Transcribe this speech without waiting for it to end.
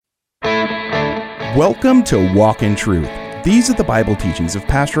Welcome to Walk in Truth. These are the Bible teachings of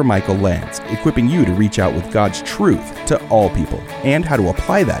Pastor Michael Lance, equipping you to reach out with God's truth to all people and how to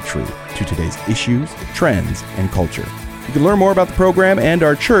apply that truth to today's issues, trends, and culture. You can learn more about the program and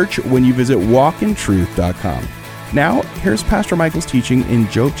our church when you visit walkintruth.com. Now, here's Pastor Michael's teaching in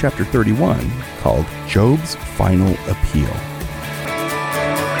Job chapter 31 called Job's Final Appeal.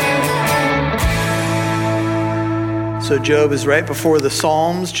 So Job is right before the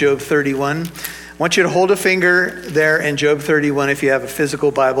Psalms, Job 31. I want you to hold a finger there in Job 31. If you have a physical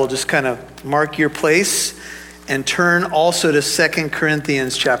Bible, just kind of mark your place and turn also to 2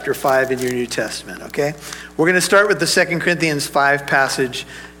 Corinthians chapter 5 in your New Testament, okay? We're going to start with the 2 Corinthians 5 passage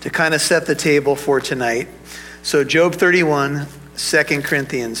to kind of set the table for tonight. So Job 31, 2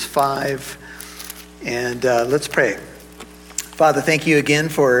 Corinthians 5, and let's pray. Father, thank you again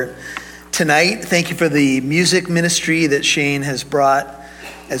for tonight. Thank you for the music ministry that Shane has brought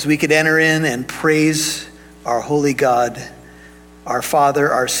as we could enter in and praise our holy God, our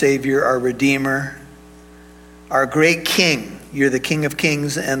Father, our Savior, our Redeemer, our great King. You're the King of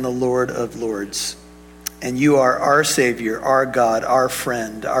Kings and the Lord of Lords. And you are our Savior, our God, our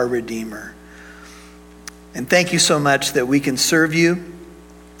friend, our Redeemer. And thank you so much that we can serve you.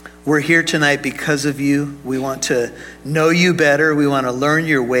 We're here tonight because of you. We want to know you better. We want to learn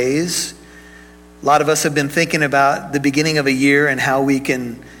your ways. A lot of us have been thinking about the beginning of a year and how we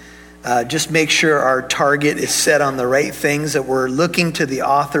can just make sure our target is set on the right things, that we're looking to the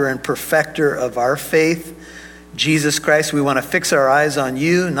author and perfecter of our faith, Jesus Christ. We want to fix our eyes on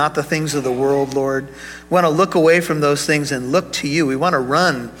you, not the things of the world, Lord. We want to look away from those things and look to you. We want to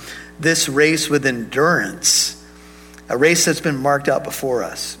run this race with endurance, a race that's been marked out before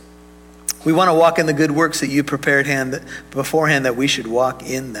us. We want to walk in the good works that you prepared beforehand that we should walk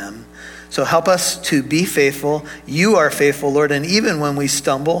in them. So help us to be faithful. You are faithful, Lord, and even when we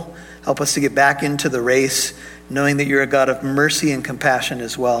stumble, help us to get back into the race, knowing that you're a God of mercy and compassion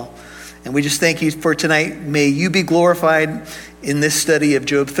as well. And we just thank you for tonight. May you be glorified in this study of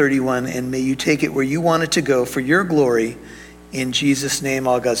Job 31, and may you take it where you want it to go for your glory. In Jesus' name,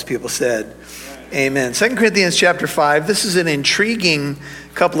 all God's people said, amen. 2 Corinthians chapter 5, this is an intriguing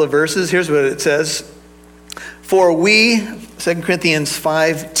couple of verses. Here's what it says. For we, 2 Corinthians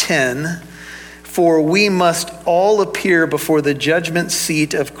 5:10, for we must all appear before the judgment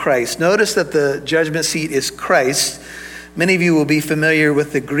seat of Christ. Notice that the judgment seat is Christ. Many of you will be familiar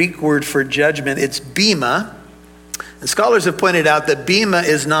with the Greek word for judgment. It's bema. And scholars have pointed out that bema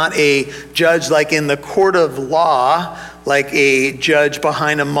is not a judge like in the court of law, like a judge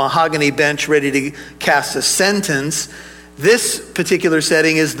behind a mahogany bench ready to cast a sentence. This particular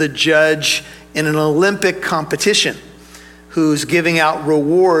setting is the judge in an Olympic competition who's giving out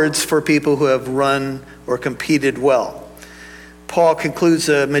rewards for people who have run or competed well. Paul concludes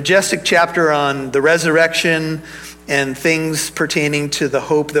a majestic chapter on the resurrection and things pertaining to the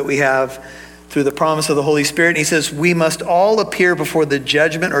hope that we have through the promise of the Holy Spirit. And he says, we must all appear before the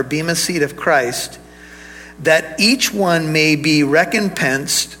judgment or bema seat of Christ, that each one may be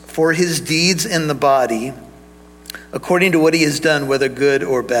recompensed for his deeds in the body, according to what he has done, whether good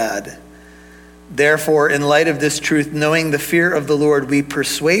or bad. Therefore, in light of this truth, knowing the fear of the Lord, we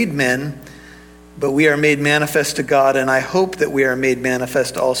persuade men, but we are made manifest to God, and I hope that we are made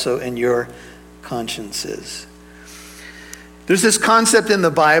manifest also in your consciences. There's this concept in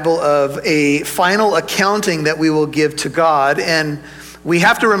the Bible of a final accounting that we will give to God, and we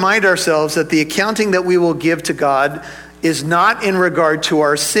have to remind ourselves that the accounting that we will give to God is not in regard to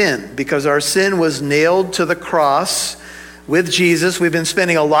our sin, because our sin was nailed to the cross with Jesus. We've been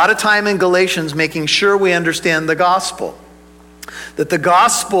spending a lot of time in Galatians making sure we understand the gospel. That the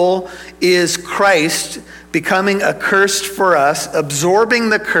gospel is Christ becoming accursed for us, absorbing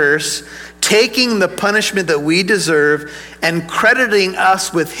the curse, taking the punishment that we deserve, and crediting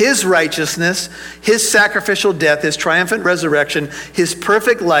us with his righteousness, his sacrificial death, his triumphant resurrection, his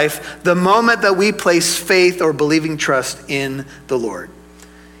perfect life, the moment that we place faith or believing trust in the Lord.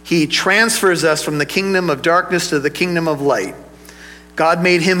 He transfers us from the kingdom of darkness to the kingdom of light. God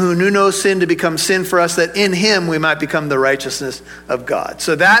made him who knew no sin to become sin for us, that in him we might become the righteousness of God.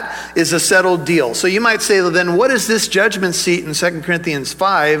 So that is a settled deal. So you might say, well, then what is this judgment seat in 2 Corinthians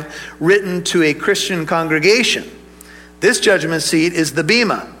 5 written to a Christian congregation? This judgment seat is the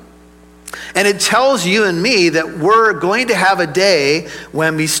bema. And it tells you and me that we're going to have a day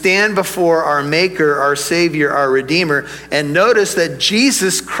when we stand before our Maker, our Savior, our Redeemer. And notice that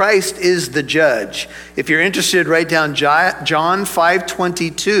Jesus Christ is the judge. If you're interested, write down John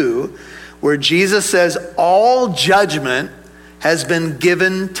 5:22, where Jesus says, all judgment has been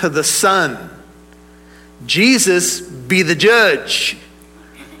given to the Son. Jesus be the judge.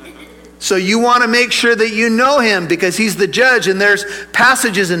 So you want to make sure that you know him because he's the judge. And there's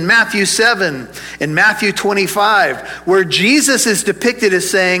passages in Matthew 7, in Matthew 25, where Jesus is depicted as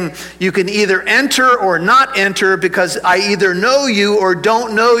saying, you can either enter or not enter because I either know you or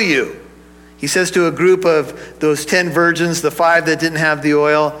don't know you. He says to a group of those 10 virgins, the 5 that didn't have the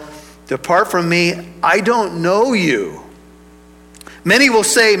oil, depart from me, I don't know you. Many will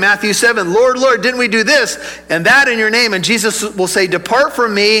say, Matthew 7, Lord, Lord, didn't we do this and that in your name? And Jesus will say, depart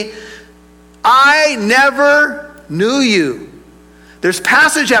from me, I never knew you. There's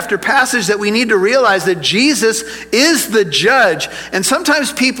passage after passage that we need to realize that Jesus is the judge. And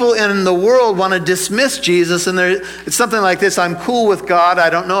sometimes people in the world want to dismiss Jesus, and it's something like this: I'm cool with God, I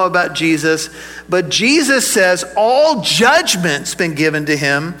don't know about Jesus. But Jesus says all judgment's been given to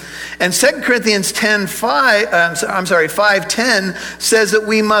him. And 2 Corinthians 5:10 says that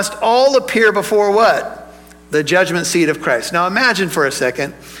we must all appear before what? The judgment seat of Christ. Now imagine for a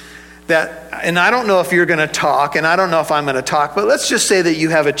second that, and I don't know if you're going to talk, and I don't know if I'm going to talk, but let's just say that you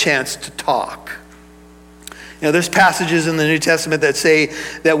have a chance to talk. You know, there's passages in the New Testament that say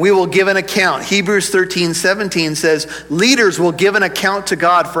that we will give an account. Hebrews 13:17 says leaders will give an account to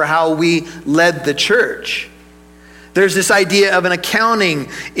God for how we led the church. There's this idea of an accounting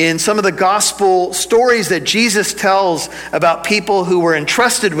in some of the gospel stories that Jesus tells about people who were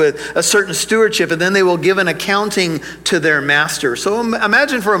entrusted with a certain stewardship, and then they will give an accounting to their master. So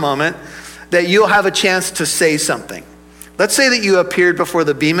imagine for a moment that you'll have a chance to say something. Let's say that you appeared before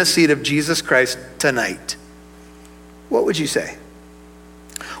the bema seat of Jesus Christ tonight. What would you say?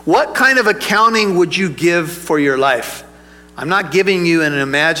 What kind of accounting would you give for your life? I'm not giving you an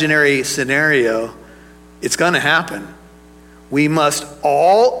imaginary scenario. It's going to happen. We must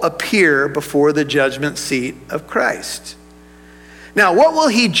all appear before the judgment seat of Christ. Now, what will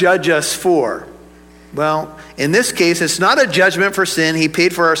he judge us for? Well, in this case, it's not a judgment for sin. He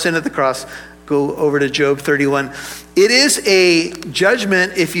paid for our sin at the cross. Go over to Job 31. It is a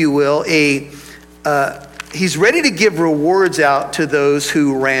judgment, if you will. He's ready to give rewards out to those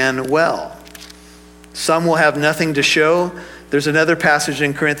who ran well. Some will have nothing to show. There's another passage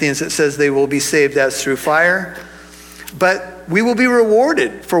in Corinthians that says they will be saved as through fire. But we will be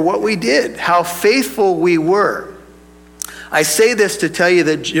rewarded for what we did, how faithful we were. I say this to tell you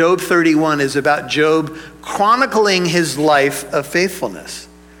that Job 31 is about Job chronicling his life of faithfulness.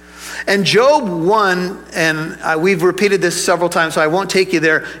 And Job 1, and we've repeated this several times, so I won't take you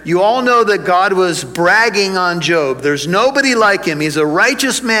there. You all know that God was bragging on Job. There's nobody like him. He's a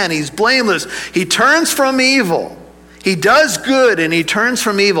righteous man. He's blameless. He turns from evil. He does good and he turns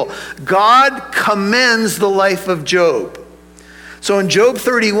from evil. God commends the life of Job. So in Job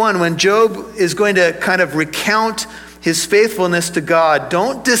 31, when Job is going to kind of recount his faithfulness to God,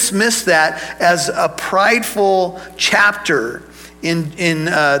 don't dismiss that as a prideful chapter in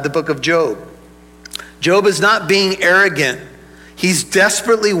the book of Job. Job is not being arrogant. He's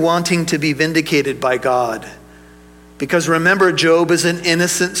desperately wanting to be vindicated by God. Because remember, Job is an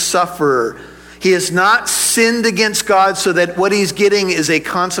innocent sufferer. He has not sinned against God so that what he's getting is a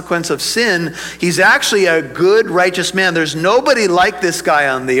consequence of sin. He's actually a good, righteous man. There's nobody like this guy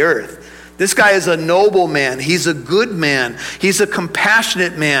on the earth. This guy is a noble man. He's a good man. He's a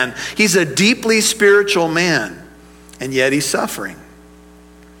compassionate man. He's a deeply spiritual man. And yet he's suffering.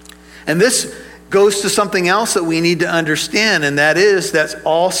 And this goes to something else that we need to understand, and that is that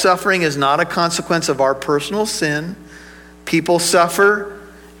all suffering is not a consequence of our personal sin. People suffer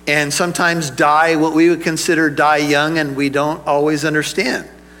and sometimes die, what we would consider die young, and we don't always understand.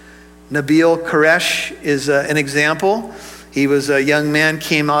 Nabil Qureshi is an example. He was a young man,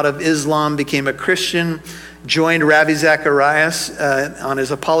 came out of Islam, became a Christian, joined Ravi Zacharias on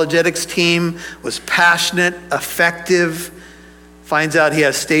his apologetics team, was passionate, effective, finds out he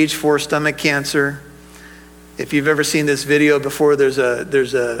has stage 4 stomach cancer. If you've ever seen this video before, there's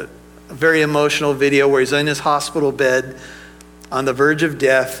a very emotional video where he's in his hospital bed on the verge of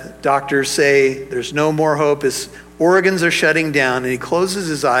death. Doctors say there's no more hope. His organs are shutting down, and he closes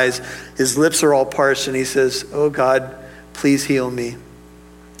his eyes. His lips are all parched, and he says, "Oh God, please heal me."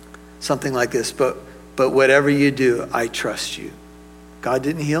 Something like this. But whatever you do, I trust you. God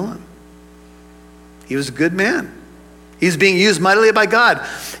didn't heal him. He was a good man. He's being used mightily by God.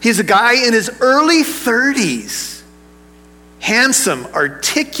 He's a guy in his early 30s. Handsome,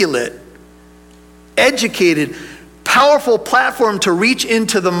 articulate, educated, powerful platform to reach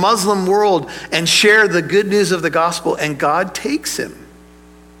into the Muslim world and share the good news of the gospel, and God takes him.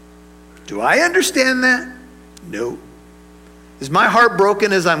 Do I understand that? No. Is my heart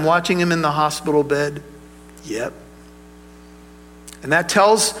broken as I'm watching him in the hospital bed? Yep. And that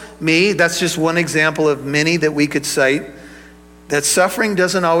tells me, that's just one example of many that we could cite, that suffering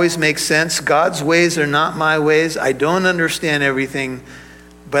doesn't always make sense. God's ways are not my ways. I don't understand everything,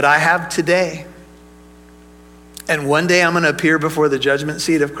 but I have today. And one day I'm going to appear before the judgment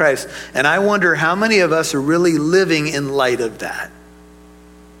seat of Christ. And I wonder how many of us are really living in light of that.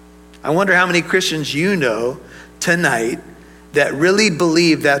 I wonder how many Christians you know tonight that really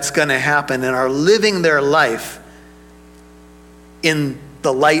believe that's going to happen and are living their life in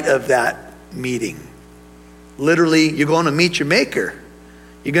the light of that meeting. Literally, you're going to meet your Maker.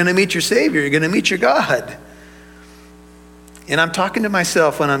 You're going to meet your Savior. You're going to meet your God. And I'm talking to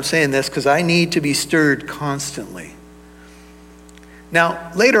myself when I'm saying this because I need to be stirred constantly.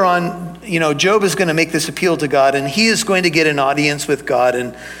 Now, later on, Job is going to make this appeal to God, and he is going to get an audience with God.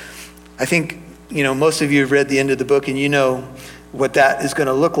 And I think, most of you have read the end of the book, and you know what that is going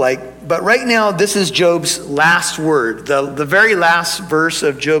to look like. But right now, this is Job's last word. The very last verse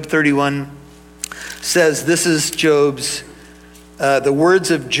of Job 31 says, this is Job's, the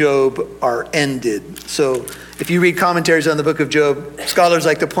words of Job are ended. So if you read commentaries on the book of Job, scholars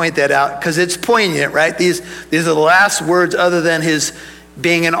like to point that out because it's poignant, right? These are the last words other than his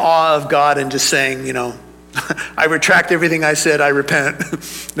being in awe of God and just saying, I retract everything I said, I repent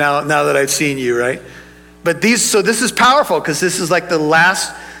now that I've seen you, right? But so this is powerful because this is like the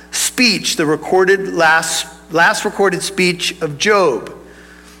last speech, the recorded last recorded speech of Job.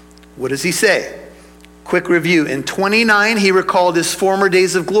 What does he say? Quick review. In 29, he recalled his former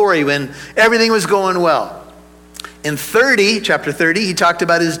days of glory when everything was going well. In chapter 30, he talked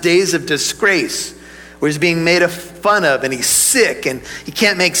about his days of disgrace, where he's being made fun of and he's sick and he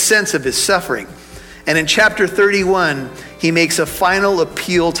can't make sense of his suffering. And in chapter 31, he makes a final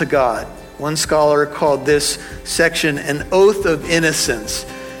appeal to God. One scholar called this section an oath of innocence.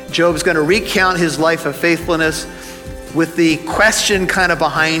 Job's going to recount his life of faithfulness with the question kind of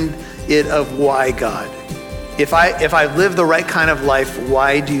behind it of why, God? If I've lived the right kind of life,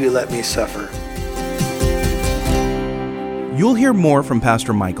 why do you let me suffer? You'll hear more from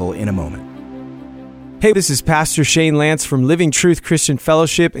Pastor Michael in a moment. Hey, this is Pastor Shane Lance from Living Truth Christian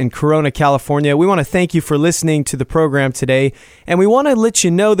Fellowship in Corona, California. We want to thank you for listening to the program today, and we want to let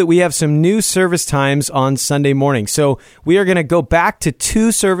you know that we have some new service times on Sunday morning. So we are going to go back to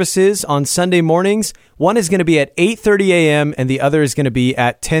 2 services on Sunday mornings. One is going to be at 8:30 a.m. and the other is going to be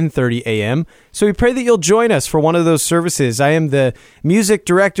at 10:30 a.m. So we pray that you'll join us for one of those services. I am the music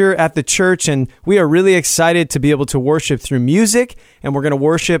director at the church, and we are really excited to be able to worship through music, and we're going to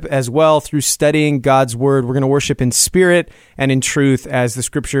worship as well through studying God's Word. We're going to worship in spirit and in truth as the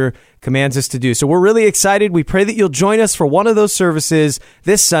Scripture commands us to do. So we're really excited. We pray that you'll join us for one of those services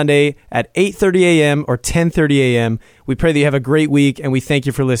this Sunday at 8:30 a.m. or 10:30 a.m. We pray that you have a great week, and we thank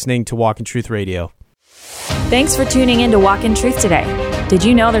you for listening to Walk in Truth Radio. Thanks for tuning in to Walk in Truth today. Did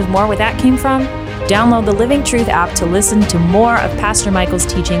you know there's more where that came from? Download the Living Truth app to listen to more of Pastor Michael's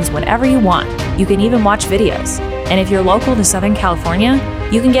teachings whenever you want. You can even watch videos. And if you're local to Southern California,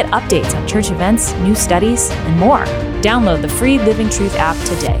 you can get updates on church events, new studies, and more. Download the free Living Truth app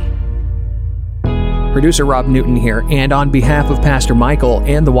today. Producer Rob Newton here, and on behalf of Pastor Michael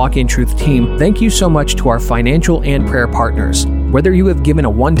and the Walk in Truth team, thank you so much to our financial and prayer partners. Whether you have given a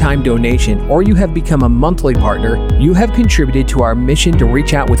one-time donation or you have become a monthly partner, you have contributed to our mission to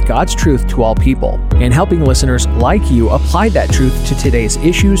reach out with God's truth to all people, and helping listeners like you apply that truth to today's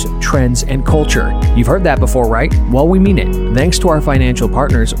issues, trends, and culture. You've heard that before, right? Well, we mean it. Thanks to our financial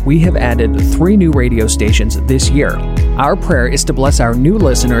partners, we have added 3 new radio stations this year. Our prayer is to bless our new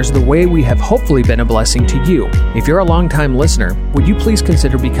listeners the way we have hopefully been a blessing to you. If you're a longtime listener, would you please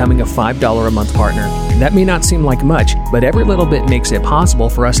consider becoming a $5 a month partner? That may not seem like much, but every little bit makes it possible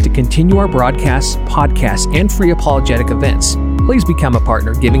for us to continue our broadcasts, podcasts, and free apologetic events. Please become a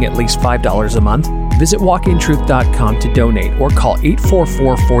partner giving at least $5 a month. Visit walkintruth.com to donate or call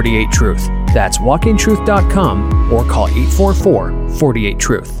 844-48-TRUTH. That's walkintruth.com or call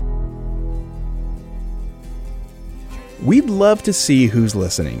 844-48-TRUTH. We'd love to see who's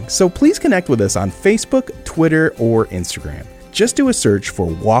listening, so please connect with us on Facebook, Twitter, or Instagram. Just do a search for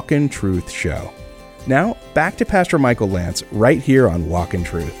Walk in Truth Show. Now, back to Pastor Michael Lance right here on Walk in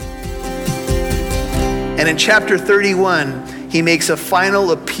Truth. And in chapter 31, he makes a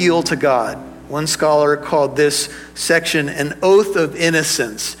final appeal to God. One scholar called this section an oath of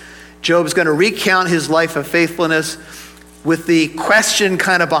innocence. Job's going to recount his life of faithfulness with the question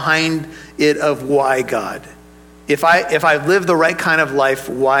kind of behind it of why, God? If I've lived the right kind of life,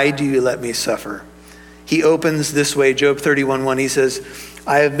 why do you let me suffer? He opens this way, Job 31:1. He says,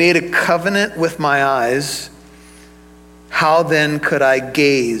 I have made a covenant with my eyes. How then could I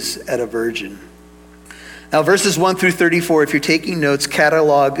gaze at a virgin? Now, verses 1 through 34, if you're taking notes,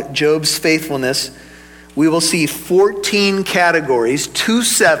 catalog Job's faithfulness we will see 14 categories, 2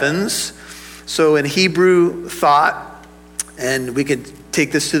 sevens. So in Hebrew thought, and we could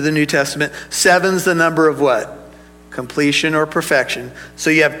take this to the New Testament, 7's the number of what? Completion or perfection. So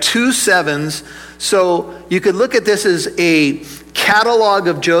you have 2 sevens. So you could look at this as a catalog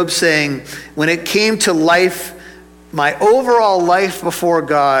of Job saying, when it came to life, my overall life before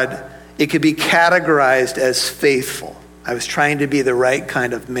God, it could be categorized as faithful. I was trying to be the right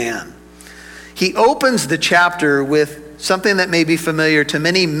kind of man. He opens the chapter with something that may be familiar to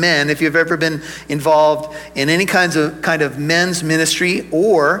many men if you've ever been involved in any kind of men's ministry,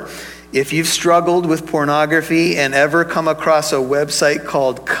 or if you've struggled with pornography and ever come across a website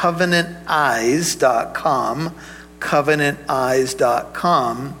called covenanteyes.com,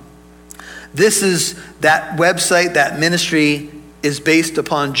 covenanteyes.com. This is that website, that ministry is based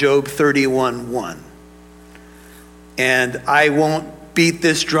upon Job 31:1. And I won't beat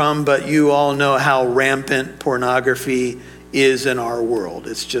this drum, but you all know how rampant pornography is in our world.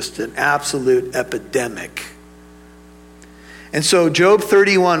 It's just an absolute epidemic. And so Job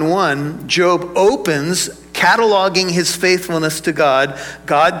 31:1, Job opens cataloging his faithfulness to God.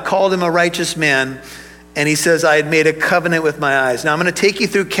 God called him a righteous man, and he says, I had made a covenant with my eyes. Now I'm going to take you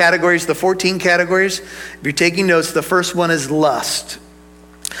through categories, the 14 categories. If you're taking notes, the first one is lust.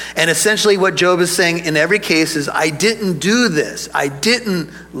 And essentially what Job is saying in every case is, I didn't do this. I didn't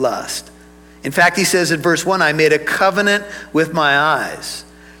lust. In fact, he says in verse 1, I made a covenant with my eyes.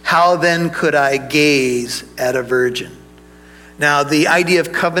 How then could I gaze at a virgin? Now, the idea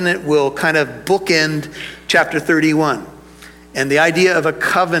of covenant will kind of bookend chapter 31. And the idea of a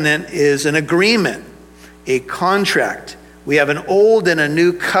covenant is an agreement, a contract. We have an old and a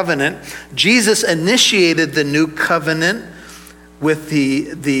new covenant. Jesus initiated the new covenant with the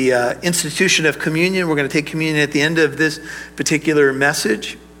institution of communion. We're going to take communion at the end of this particular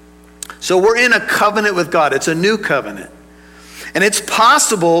message. So we're in a covenant with God. It's a new covenant. And it's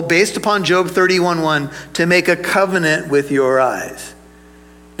possible, based upon Job 31:1, to make a covenant with your eyes.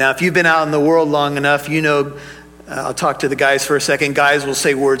 Now, if you've been out in the world long enough, you know, I'll talk to the guys for a second. Guys will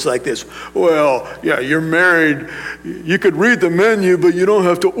say words like this. Well, yeah, you're married. You could read the menu, but you don't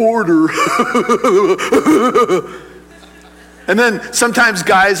have to order. And then sometimes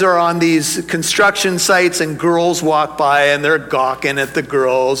guys are on these construction sites and girls walk by and they're gawking at the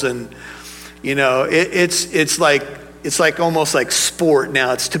girls, and you know, it's like almost like sport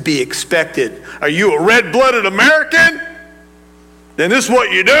now. It's to be expected. Are you a red-blooded American? Then this is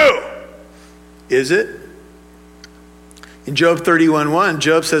what you do. Is it? In Job 31:1,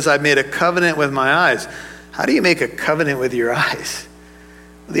 Job says, I made a covenant with my eyes. How do you make a covenant with your eyes?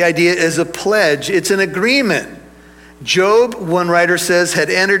 The idea is a pledge. It's an agreement. Job, one writer says, had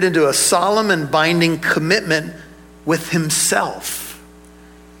entered into a solemn and binding commitment with himself.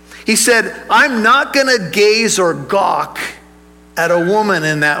 He said, I'm not going to gaze or gawk at a woman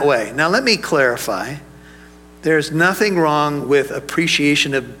in that way. Now, let me clarify. There's nothing wrong with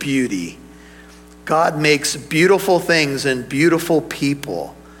appreciation of beauty. God makes beautiful things and beautiful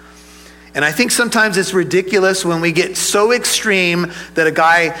people. And I think sometimes it's ridiculous when we get so extreme that a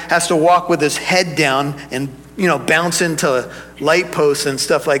guy has to walk with his head down and, you know, bounce into light posts and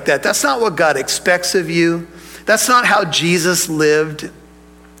stuff like that. That's not what God expects of you. That's not how Jesus lived.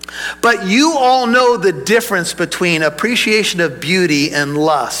 But you all know the difference between appreciation of beauty and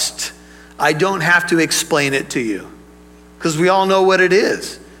lust. I don't have to explain it to you because we all know what it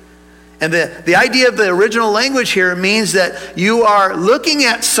is. And the idea of the original language here means that you are looking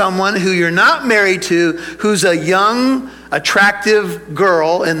at someone who you're not married to, who's a young, attractive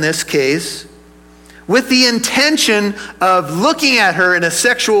girl in this case, with the intention of looking at her in a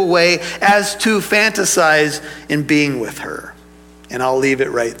sexual way as to fantasize in being with her. And I'll leave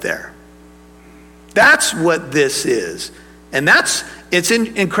it right there. That's what this is. And it's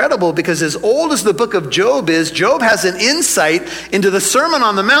incredible because as old as the book of Job is, Job has an insight into the Sermon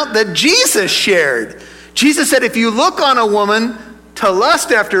on the Mount that Jesus shared. Jesus said, if you look on a woman to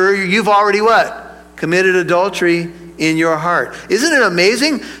lust after her, you've already what? Committed adultery in your heart. Isn't it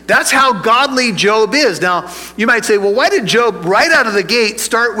amazing? That's how godly Job is. Now, you might say, well, why did Job right out of the gate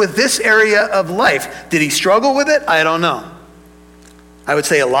start with this area of life? Did he struggle with it? I don't know. I would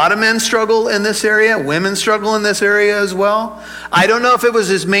say a lot of men struggle in this area. Women struggle in this area as well. I don't know if it was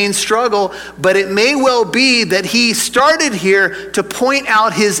his main struggle, but it may well be that he started here to point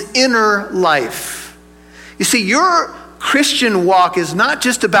out his inner life. You see, your Christian walk is not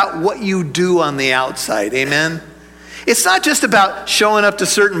just about what you do on the outside. Amen? It's not just about showing up to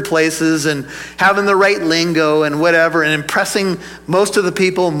certain places and having the right lingo and whatever and impressing most of the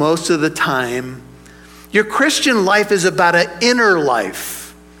people most of the time. Your Christian life is about an inner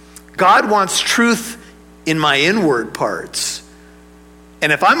life. God wants truth in my inward parts.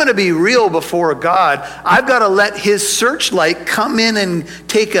 And if I'm going to be real before God, I've got to let his searchlight come in and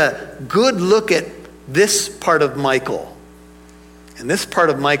take a good look at this part of Michael. And this part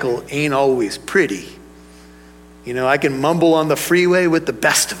of Michael ain't always pretty. You know, I can mumble on the freeway with the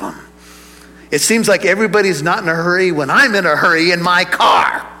best of them. It seems like everybody's not in a hurry when I'm in a hurry in my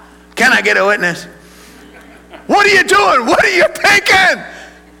car. Can I get a witness? What are you doing? What are you picking?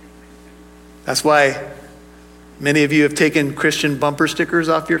 That's why many of you have taken Christian bumper stickers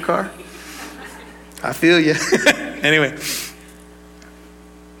off your car. I feel you. Anyway.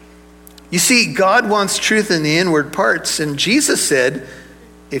 You see, God wants truth in the inward parts. And Jesus said,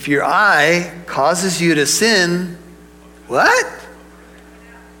 if your eye causes you to sin, what?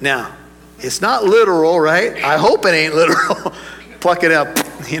 Now, it's not literal, right? I hope it ain't literal. Pluck it out,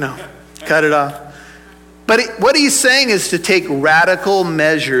 cut it off. But what he's saying is to take radical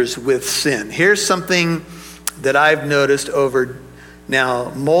measures with sin. Here's something that I've noticed over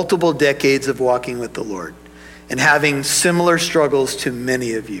now multiple decades of walking with the Lord and having similar struggles to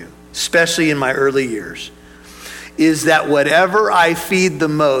many of you, especially in my early years, is that whatever I feed the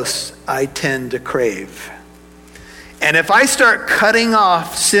most, I tend to crave. And if I start cutting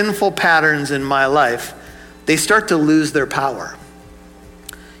off sinful patterns in my life, they start to lose their power.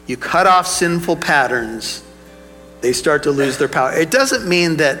 You cut off sinful patterns, they start to lose their power. It doesn't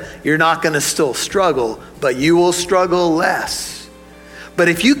mean that you're not going to still struggle, but you will struggle less. But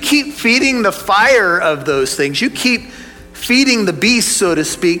if you keep feeding the fire of those things, you keep feeding the beast, so to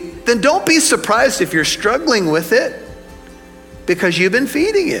speak, then don't be surprised if you're struggling with it, because you've been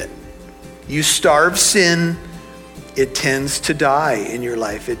feeding it. You starve sin, it tends to die in your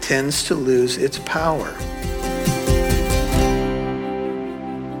life. It tends to lose its power.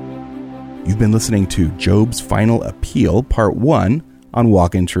 You've been listening to Job's Final Appeal, Part 1 on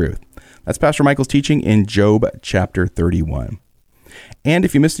Walk in Truth. That's Pastor Michael's teaching in Job chapter 31. And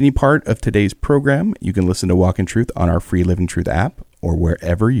if you missed any part of today's program, you can listen to Walk in Truth on our free Living Truth app or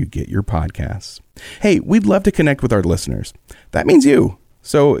wherever you get your podcasts. Hey, we'd love to connect with our listeners. That means you.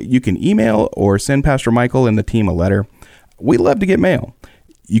 So you can email or send Pastor Michael and the team a letter. We love to get mail.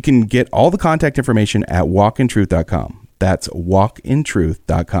 You can get all the contact information at walkintruth.com. That's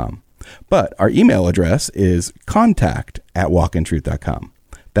walkintruth.com. But our email address is contact@walkintruth.com.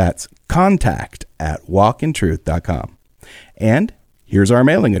 That's contact@walkintruth.com. And here's our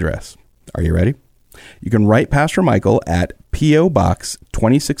mailing address. Are you ready? You can write Pastor Michael at P.O. Box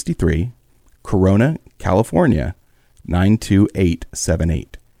 2063, Corona, California,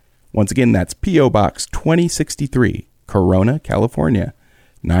 92878. Once again, that's P.O. Box 2063, Corona, California,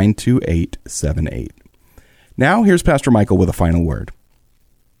 92878. Now, here's Pastor Michael with a final word.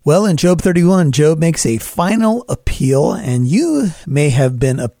 Well, in Job 31, Job makes a final appeal, and you may have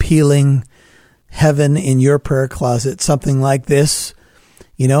been appealing heaven in your prayer closet, something like this.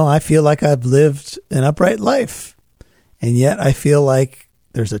 I feel like I've lived an upright life, and yet I feel like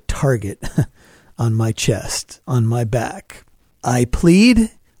there's a target on my chest, on my back. I plead,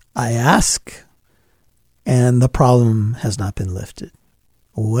 I ask, and the problem has not been lifted.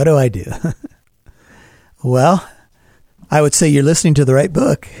 What do I do? Well, I would say you're listening to the right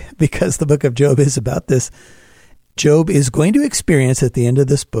book, because the book of Job is about this. Job is going to experience at the end of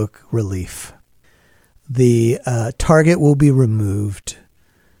this book relief. The target will be removed.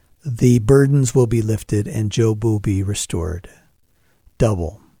 The burdens will be lifted, and Job will be restored.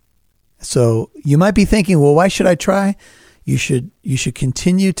 Double. So you might be thinking, well, why should I try? You should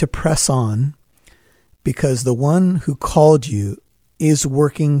continue to press on, because the one who called you is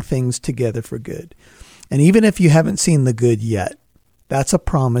working things together for good. And even if you haven't seen the good yet, that's a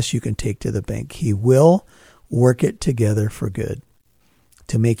promise you can take to the bank. He will work it together for good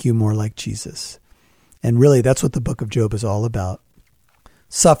to make you more like Jesus. And really, that's what the book of Job is all about.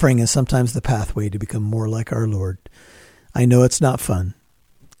 Suffering is sometimes the pathway to become more like our Lord. I know it's not fun,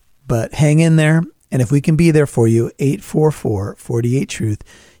 but hang in there. And if we can be there for you, 844-48-TRUTH.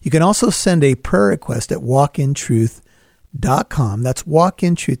 You can also send a prayer request at walkintruth.com. That's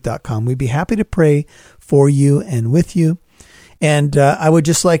walkintruth.com. We'd be happy to pray for you and with you. And I would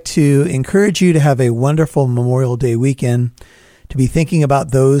just like to encourage you to have a wonderful Memorial Day weekend, to be thinking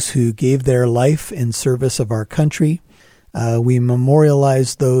about those who gave their life in service of our country. We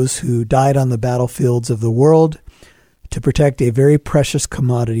memorialize those who died on the battlefields of the world to protect a very precious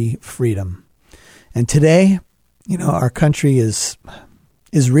commodity, freedom. And today, our country is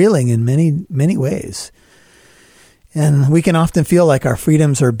reeling in many, many ways. And we can often feel like our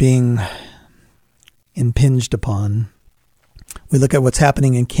freedoms are being impinged upon. We look at what's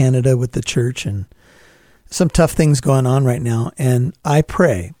happening in Canada with the church, and some tough things going on right now. And I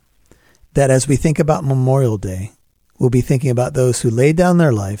pray that as we think about Memorial Day, we'll be thinking about those who laid down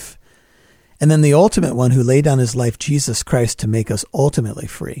their life, and then the ultimate one who laid down his life, Jesus Christ, to make us ultimately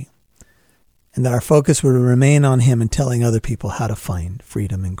free. And that our focus would remain on him and telling other people how to find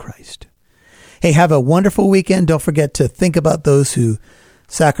freedom in Christ. Hey, have a wonderful weekend. Don't forget to think about those who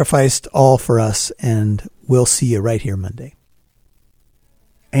sacrificed all for us, and we'll see you right here Monday.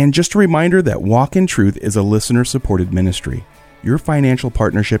 And just a reminder that Walk in Truth is a listener-supported ministry. Your financial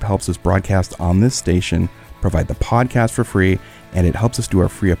partnership helps us broadcast on this station, provide the podcast for free, and it helps us do our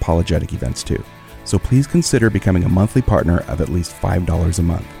free apologetic events too. So please consider becoming a monthly partner of at least $5 a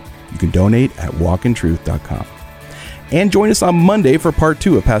month. You can donate at walkintruth.com. And join us on Monday for part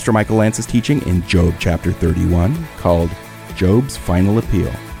 2 of Pastor Michael Lance's teaching in Job chapter 31, called Job's Final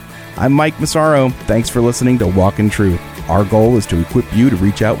Appeal. I'm Mike Massaro. Thanks for listening to Walk in Truth. Our goal is to equip you to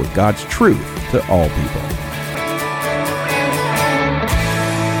reach out with God's truth to all people.